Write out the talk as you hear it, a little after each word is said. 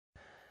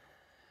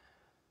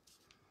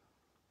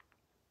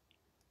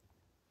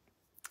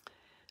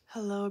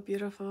Hello,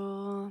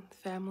 beautiful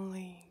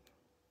family,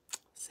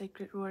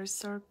 Sacred War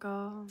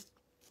Circle.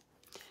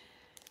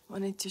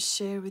 Wanted to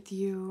share with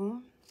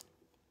you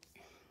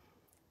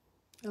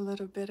a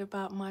little bit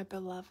about my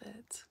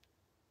beloved,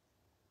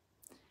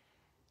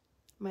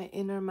 my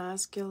inner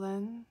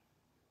masculine,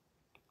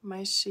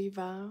 my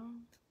Shiva.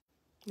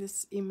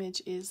 This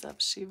image is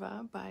of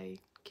Shiva by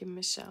Kim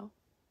Michelle.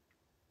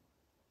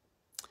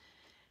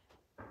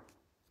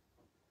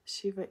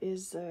 Shiva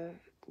is a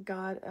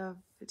god of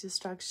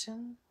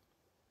destruction,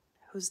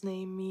 whose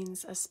name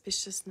means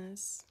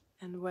auspiciousness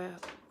and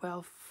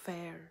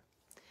welfare.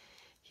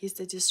 He's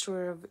the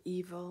destroyer of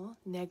evil,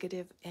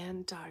 negative,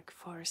 and dark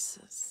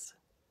forces.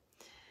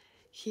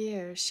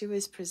 Here, Shiva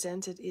is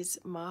presented as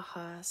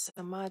Maha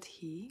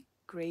Samadhi,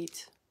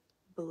 great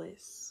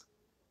bliss.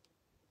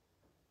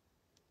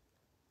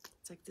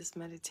 It's like this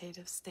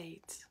meditative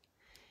state.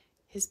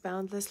 His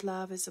boundless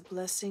love is a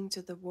blessing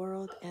to the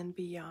world and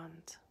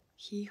beyond.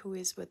 He who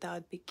is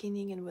without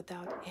beginning and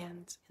without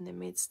end, in the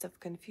midst of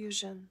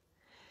confusion,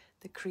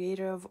 the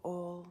creator of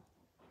all,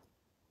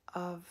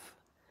 of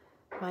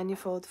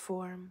manifold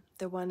form,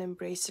 the one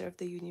embracer of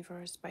the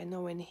universe. By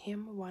knowing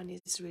him, one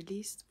is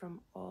released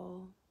from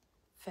all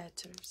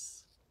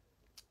fetters.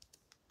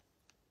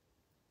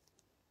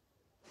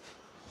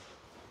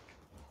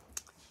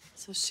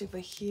 So Shiva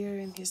here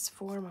in his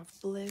form of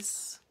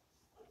bliss.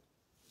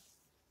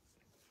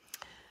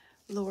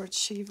 Lord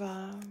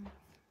Shiva,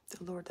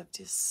 the Lord of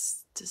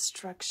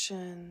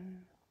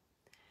destruction.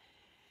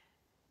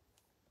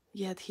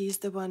 Yet he's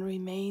the one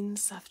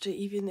remains after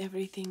even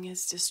everything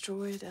is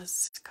destroyed,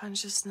 as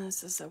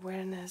consciousness, as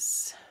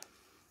awareness.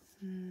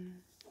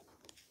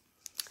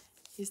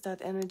 He's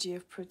that energy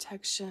of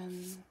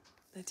protection,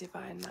 the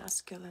divine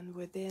masculine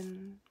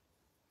within,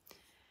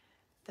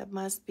 that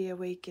must be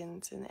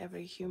awakened in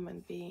every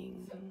human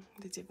being,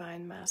 the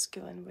divine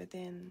masculine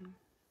within.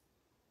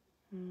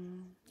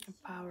 A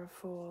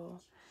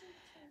powerful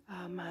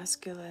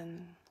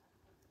masculine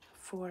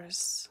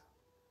force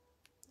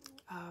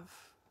of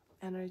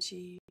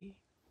energy,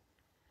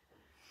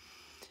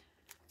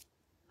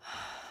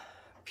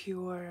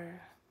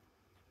 pure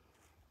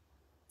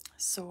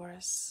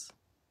source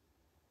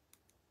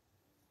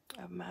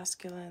of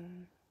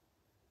masculine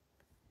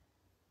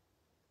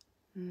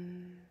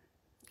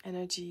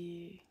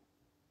energy,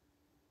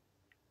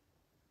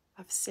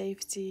 of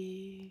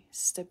safety,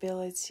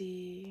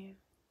 stability,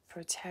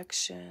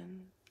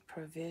 protection,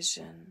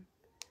 provision.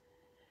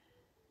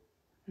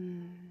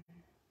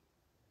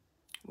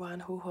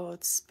 One who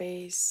holds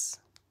space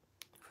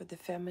for the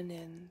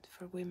feminine,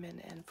 for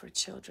women and for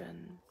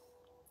children,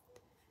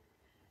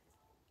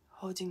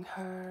 holding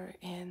her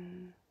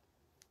in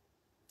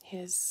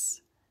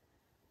his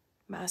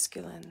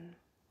masculine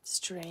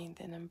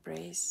strength and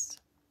embrace.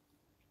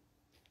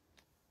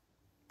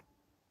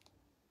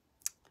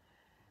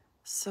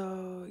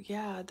 So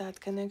yeah, that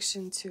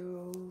connection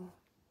to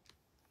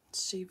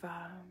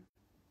Shiva,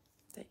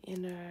 the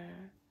inner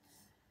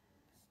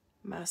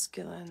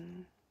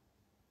masculine.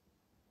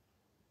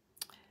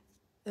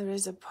 There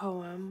is a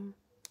poem.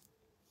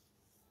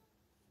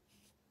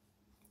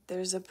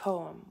 There's a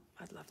poem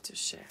I'd love to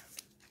share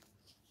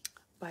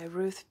by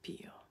Ruth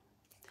Peel.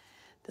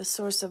 The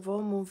source of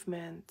all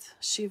movement,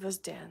 Shiva's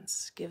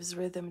dance, gives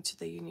rhythm to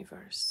the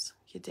universe.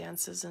 He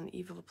dances in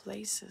evil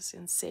places,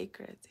 in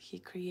sacred. He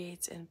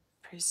creates and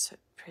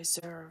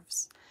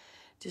preserves,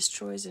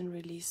 destroys and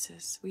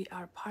releases. We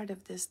are part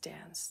of this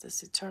dance,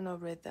 this eternal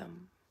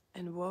rhythm,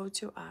 and woe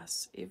to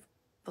us if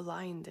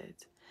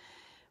blinded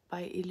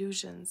by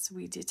illusions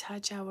we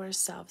detach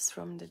ourselves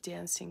from the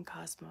dancing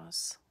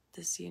cosmos,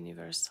 this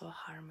universal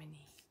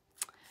harmony.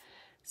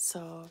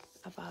 So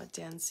about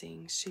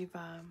dancing,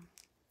 Shiva,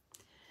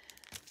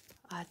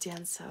 a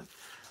dance of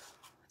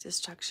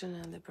destruction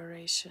and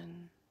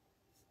liberation,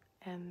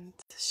 and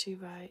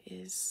Shiva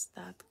is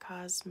that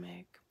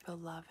cosmic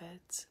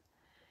beloved,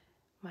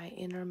 my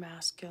inner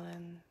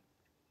masculine.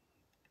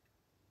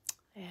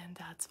 And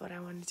that's what I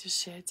wanted to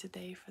share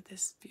today for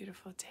this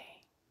beautiful day.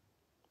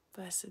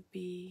 Blessed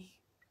be.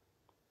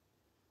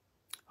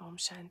 Om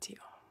Shanti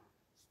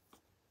Om.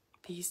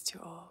 Peace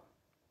to all.